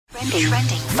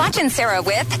Foch and Sarah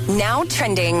with Now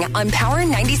Trending on Power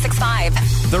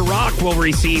 96.5. The Rock will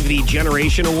receive the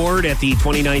Generation Award at the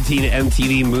 2019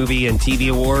 MTV Movie and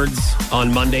TV Awards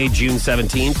on Monday, June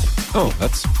 17th. Oh,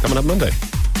 that's coming up Monday.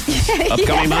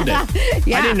 Upcoming Monday.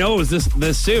 Yeah. I didn't know it was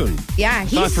this soon. Yeah. I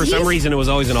thought for some reason it was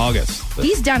always in August. But.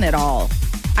 He's done it all.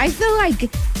 I feel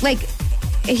like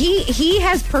he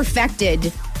has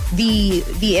perfected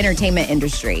the entertainment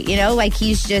industry. You know, like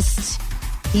he's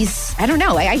I don't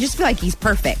know. I just feel like he's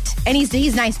perfect. And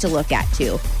he's nice to look at,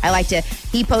 too.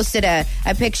 He posted a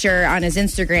picture on his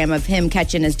Instagram of him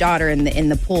catching his daughter in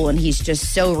the pool, and he's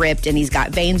just so ripped, and he's got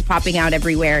veins popping out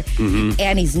everywhere,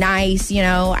 and he's nice, you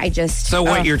know. So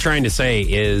what you're trying to say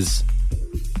is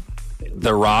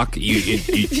The Rock,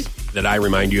 that I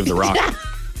remind you of The Rock.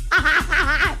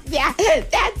 Yeah,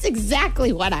 that's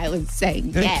exactly what I was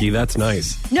saying. Thank you. That's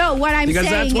nice. No, what I'm saying because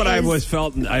that's what is, I always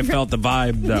felt. I felt the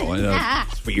vibe.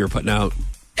 That's what you were putting out.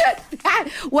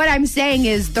 What I'm saying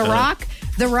is The Rock.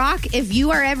 If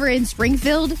you are ever in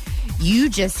Springfield, you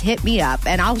just hit me up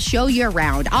and I'll show you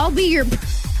around. I'll be your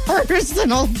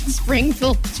personal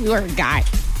Springfield tour guy.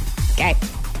 Okay.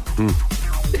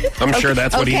 I'm sure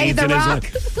that's what he needs The in his Rock.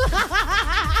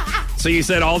 life. So you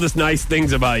said all this nice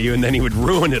things about you, and then he would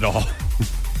ruin it all.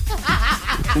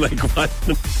 Like what?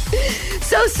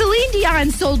 So Celine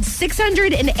Dion sold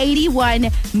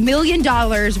 $681 million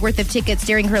worth of tickets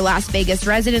during her Las Vegas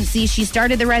residency. She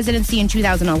started the residency in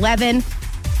 2011,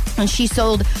 and she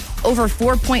sold over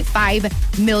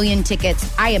 4.5 million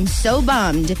tickets. I am so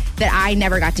bummed that I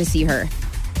never got to see her.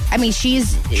 I mean, she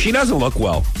doesn't look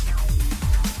well.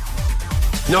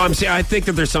 No, I think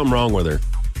that there's something wrong with her.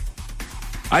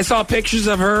 I saw pictures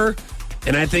of her,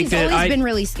 and I think she's always been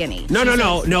really skinny.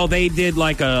 No. They did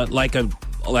like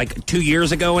 2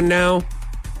 years ago and now,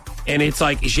 and it's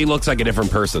like she looks like a different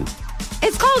person.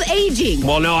 It's called aging.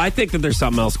 Well, no, I think that there's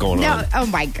something else going on. Oh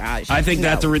my gosh. I think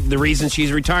that's the reason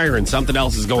she's retiring. Something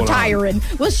else is going on.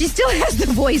 Well, she still has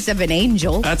the voice of an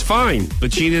angel. That's fine,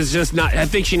 but she is just not. I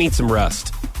think she needs some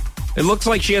rest. It looks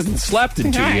like she hasn't slept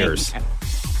in 2 years.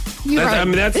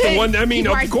 That's the one. I mean,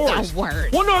 of course. The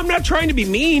worst. Well, no, I'm not trying to be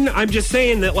mean. I'm just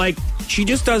saying that, like, she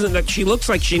just doesn't. That she looks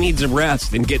like she needs a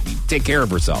rest and take care of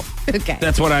herself. Okay,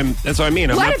 that's what I mean.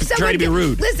 I'm not trying to be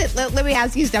rude. Listen, let me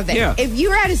ask you something. Yeah. If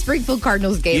you were at a Springfield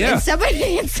Cardinals game and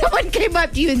someone came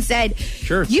up to you and said,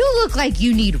 "Sure, you look like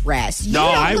you need rest,"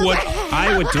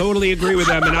 I would totally agree with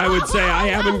them, and I would say I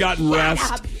haven't gotten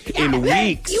rest in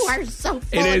weeks. You are so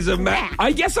full it is of a crap.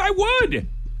 I guess I would.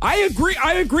 I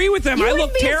agree with them. I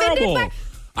look terrible.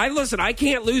 I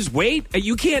can't lose weight.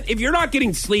 You can't if you're not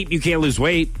getting sleep. You can't lose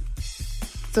weight.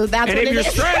 So that's and what if you're is.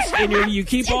 stressed and you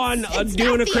keep on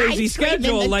doing a crazy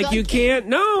schedule, like you can't.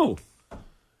 No,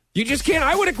 you just can't.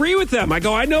 I would agree with them. I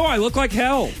know I look like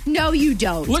hell. No, you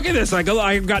don't. Look at this.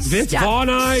 I've got Vince Vaughn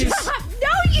eyes. Stop. No,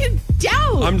 you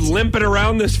don't. I'm limping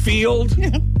around this field.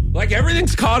 Like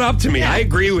everything's caught up to me. I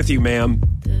agree with you, ma'am.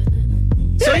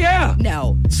 So, yeah.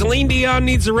 No. Celine Dion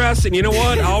needs a rest, and you know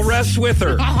what? I'll rest with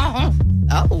her.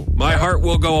 Oh. My heart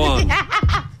will go on.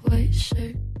 White shirt.